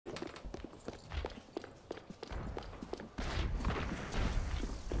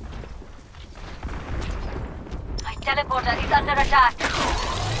teleporter is under attack.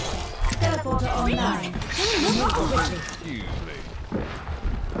 Teleporter online.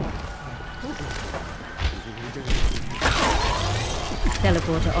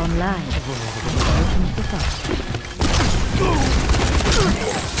 Teleporter online.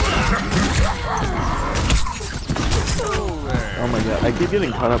 Oh my god, I keep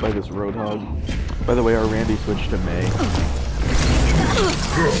getting caught up by this Roadhog. By the way, our Randy switched to May.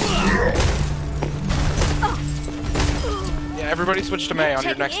 Yeah, everybody switch to May on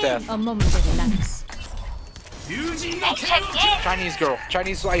your next death. A moment of relax. Chinese girl.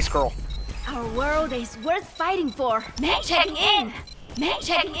 Chinese ice girl. Our world is worth fighting for. Checking in.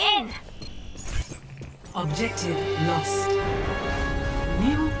 Checking in. Objective lost.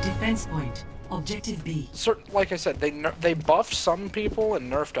 New defense point. Objective B. Like I said, they buffed some people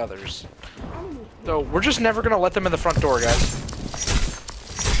and nerfed others. So we're just never gonna let them in the front door, guys.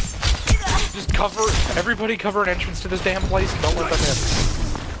 Just everybody cover an entrance to this damn place and don't let them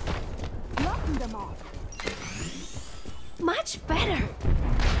in. Locking them off. Much better.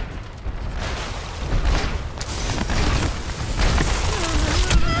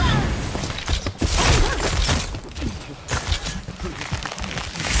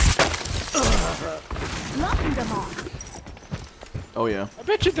 Locking them off. Oh yeah. I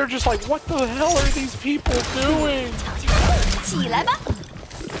bet you they're just like, what the hell are these people doing? 起来吧。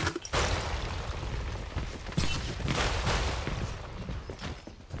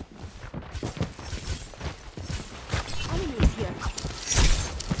Enemy is here.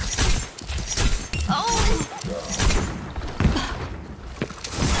 Oh.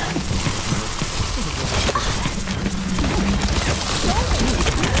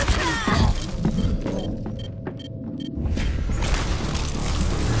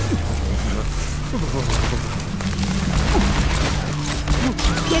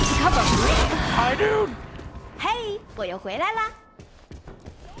 Get to cover. Hi, dude. 嘿，我又回来啦。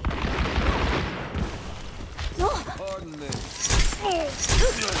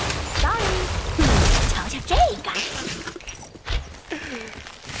Sorry， 瞧瞧这个。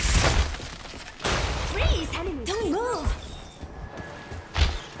Freeze, enemy. Don't move.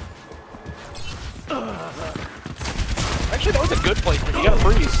 Actually, that was a good placement. You gotta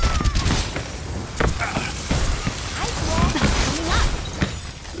freeze. Ice wall coming up.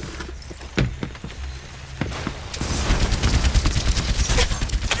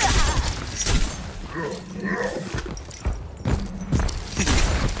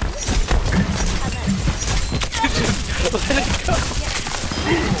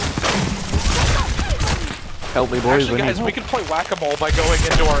 Help me, boys. Actually, guys, we can play whack-a-mole by going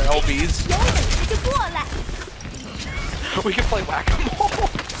into our LBs. We can play whack-a-mole.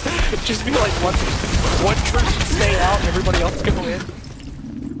 Just be like one person stay out and everybody else go in.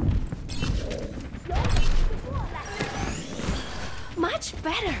 Much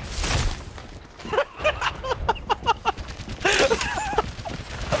better.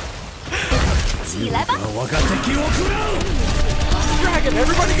 Dragon,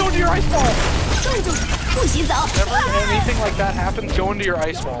 everybody go into your ice wall. 冻住，不许走。 Whenever anything like that happens, go into your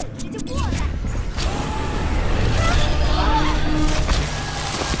ice wall.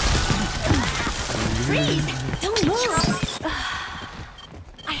 Freeze! Don't move.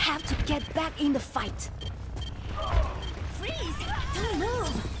 I have to get back in the fight. Freeze! Don't move.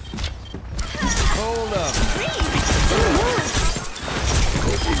 Hold up. Freeze! Don't move.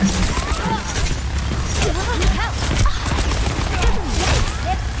 Help!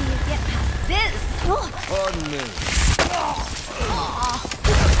 Let's see you get past this. Pardon me.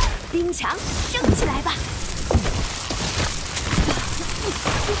 冰墙升起来吧。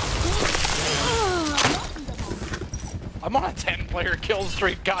 I'm on a 10-player kill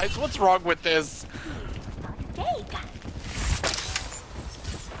streak, guys. What's wrong with this?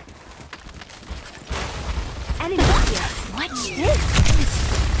 Enemy here. Watch this.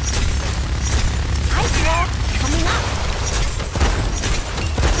 Ice wall coming up.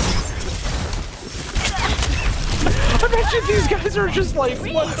 I bet you these guys are just like,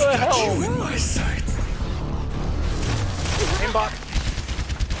 what the hell? My sight. Aimbot.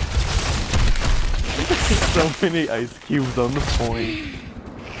 So many ice cubes on the point.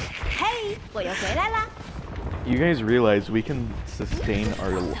 Hey, 我又回来啦。 You guys realize we can sustain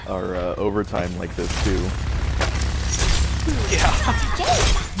our overtime like this too. Yeah.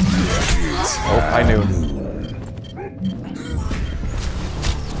 Oh, I knew.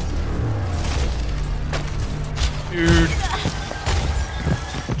 Dude.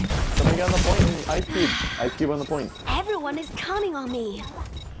 Somebody on the point. Ice cube. Ice cube on the point. Everyone is counting on me.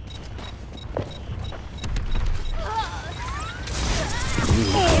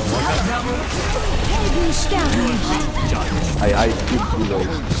 Hey, I scooped you those.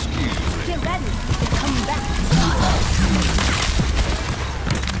 Get ready. They're coming back.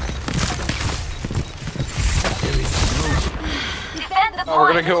 Defend the Oh, we're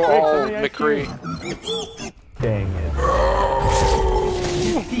gonna point. go all Wait, McCree. Dang it.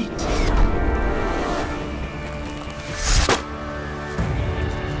 Defeat.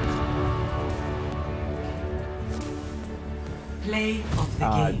 Play of the Ah,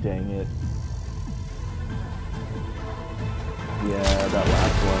 game. dang it. Yeah, that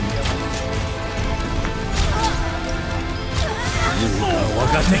last one.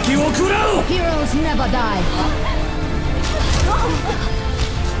 Heroes never die.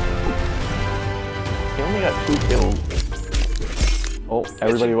 He only got 2 kills. Oh,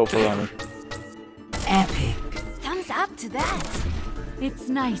 everybody vote for Ronnie. Epic. Thumbs up to that. It's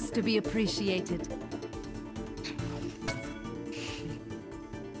nice to be appreciated.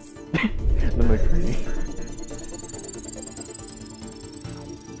 The McCree.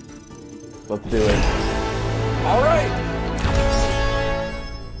 Let's do it. All right.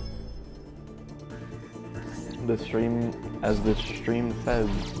 The stream, as the stream says.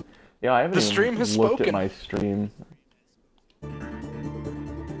 Yeah, I haven't The even stream has looked spoken. at my stream.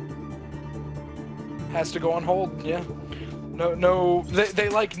 Has to go on hold. Yeah. No. They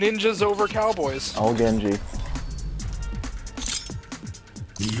like ninjas over cowboys. All Genji.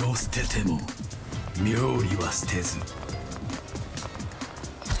 身を捨てても妙理は捨てず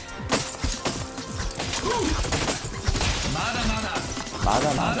まだまだま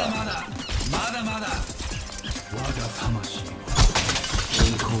だまだ。まだまだまだまだ我が魂は健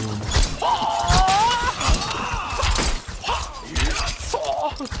康を持つ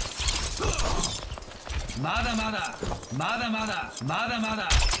まだまだまだまだまだまだ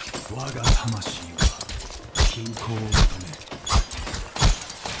我が魂は均衡を求める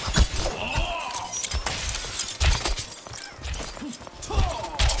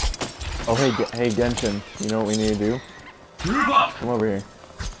Oh, hey Genshin, you know what we need to do? Group up! Come over here.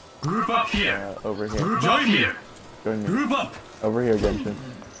 Group up here! Over here. Join me! Join me. Group up! Over here, Genshin.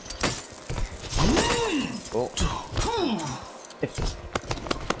 Oh.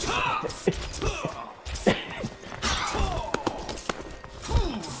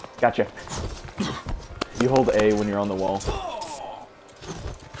 Gotcha. You hold A when you're on the wall.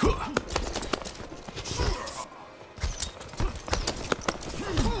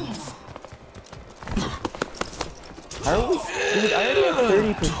 How are we? Dude, I already have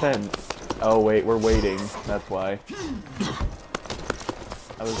 30%. Oh wait, we're waiting. That's why.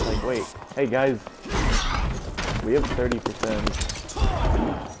 I was like, wait, hey guys, we have 30%.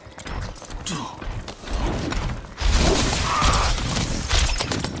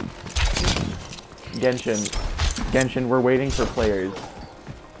 Genshin, we're waiting for players.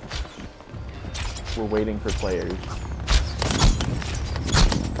 We're waiting for players.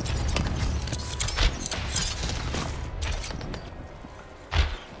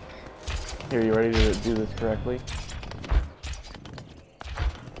 Here, you ready to do this correctly?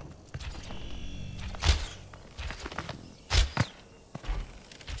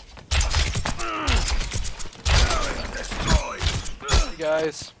 Hey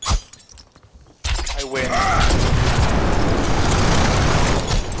guys, I win.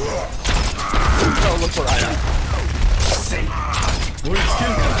 Oh, look where I am.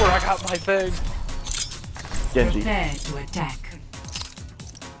 Look where I got my thing. Genji. Prepare to attack.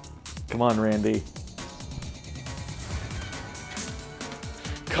 Come on, Randy.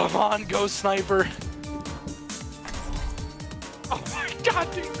 Come on, go sniper. Oh my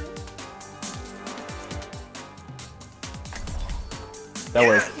god, dude. That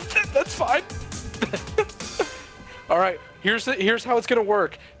worked. That's fine. All right, here's how it's gonna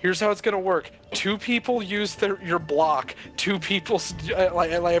work. Here's how it's gonna work. 2 people use your block. 2 people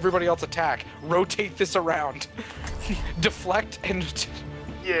like everybody else attack. Rotate this around. Deflect and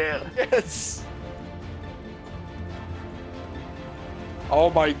yeah. Yes. Oh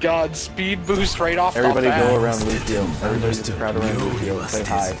my god, speed boost right off Everybody the bat. go around Lucio. Everybody just crowd around Lucio. Say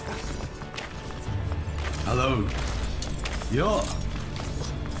hi. Hello. Yo.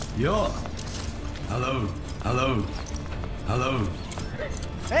 Yo. Hello. Hello. Hello.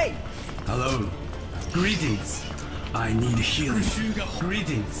 Hey! Hello. Greetings. I need healing.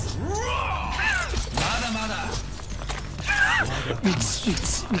 Greetings. Mada mada.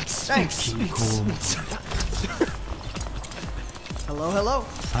 Thanks. Hello.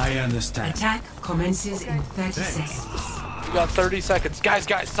 I understand. Attack commences in 30 seconds. We got 30 seconds. Guys,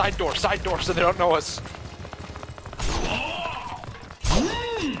 side door so they don't know us.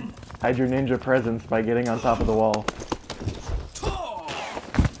 Hide your ninja presence by getting on top of the wall.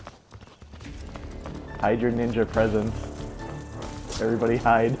 Hide your ninja presence. Everybody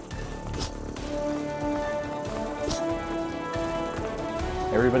hide.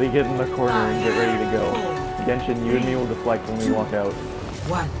 Everybody get in the corner and get ready to go. Genshin, you and me will deflect when we walk out.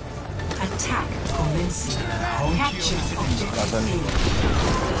 1. Attack commencing. Capture objective Nothing.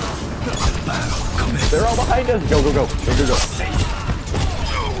 A. They're all behind us! Go, go, go! Go, go, go!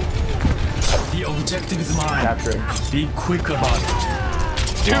 The objective is mine. Capturing. Be quick about it.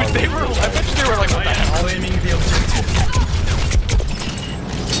 Dude, they were. I bet you they were like, what I the am hell? claiming the objective.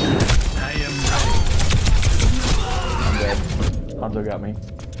 I am ready. I'm dead. Hanzo got me.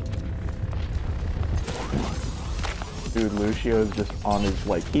 Dude, Lucio's just on his,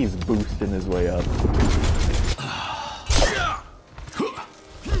 like, he's boosting his way up.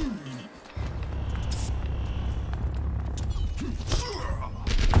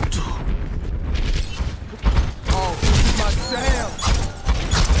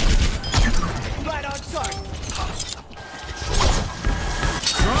 Right on target.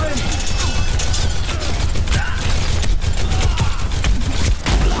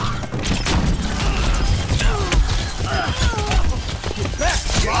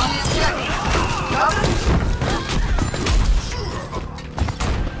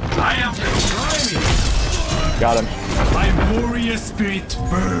 I am Got him. my warrior spirit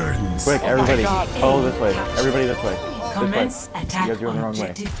burns. Quick, everybody. God. Follow this way. Everybody this way. Commence This way. attack You guys are going the wrong way.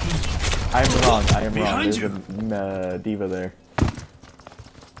 objective B. I am wrong. I am wrong. Behind There's you. a diva there.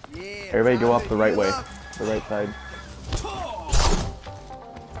 Yeah, Everybody go time off to the right heal way. up. The right side.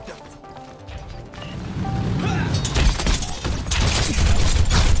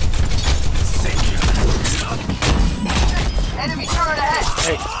 Enemy turret ahead.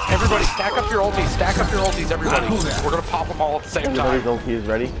 Hey, everybody, stack up your ulties. Stack up your ulties, everybody. We're gonna pop them all at the same Everybody's time. ulti is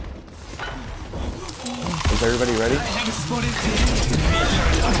ready. Is everybody ready? I have spotted the enemy.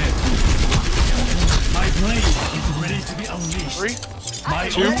 My blade is ready to be unleashed. 3, My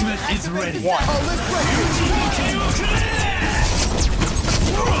 2, ultimate is ready. 1.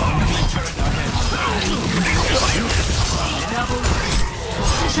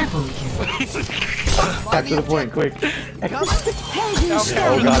 Triple kill. Back to the point, quick. Now get Oh to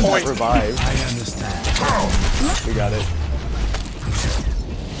god, the that point. revived. I understand. We got it.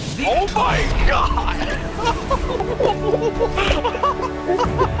 Oh my god!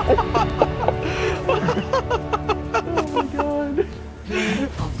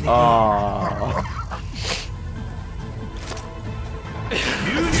 Aww.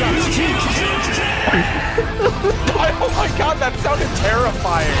 Oh my god, that sounded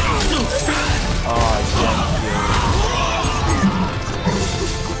terrifying!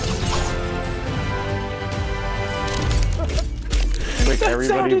 Quick, everybody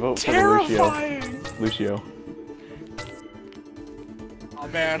Sounded vote for the Lucio. terrifying! Lucio. Oh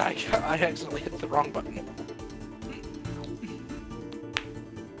man, I accidentally hit the wrong button.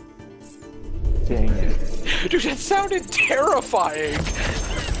 Dang it. Dude, that sounded terrifying!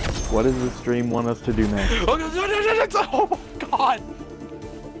 What does the stream want us to do next? Oh my god!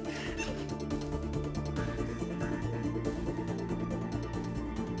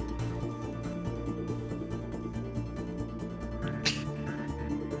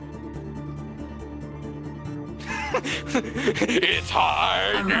 It's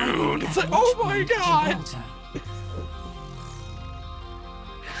high noon! It's like, oh my god! Gibraltar.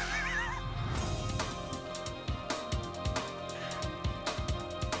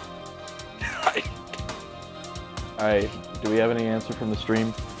 Alright, do we have any answer from the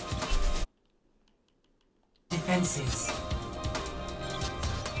stream? Defenses.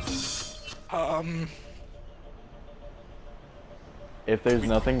 If there's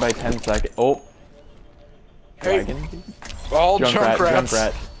nothing by 10 seconds. Oh! Hey, Dragon? all Junkrat, Junkrats.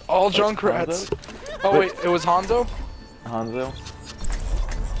 Junkrat. All Hanzo? Junkrats. Oh wait, it was Hanzo? Hanzo?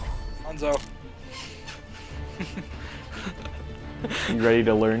 Hanzo. You ready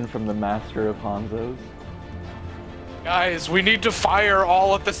to learn from the master of Hanzos? Guys, we need to fire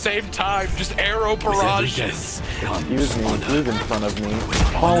all at the same time. Just arrow barrages. Excuse me, who's in front of me?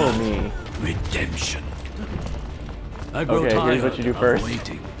 Follow me. Redemption. I grow Okay, here's tired what you do of first.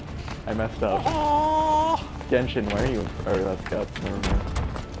 waiting. I messed up. Aww. Genshin, where are you? Oh, that's Guts. Never mind.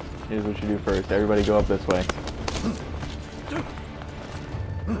 Here's what you do first. Everybody go up this way.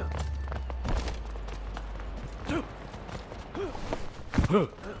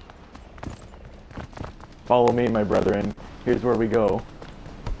 Follow me, my brethren. Here's where we go.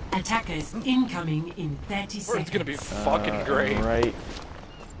 Attackers incoming in 30 seconds. It's gonna be fucking great. Right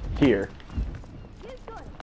here.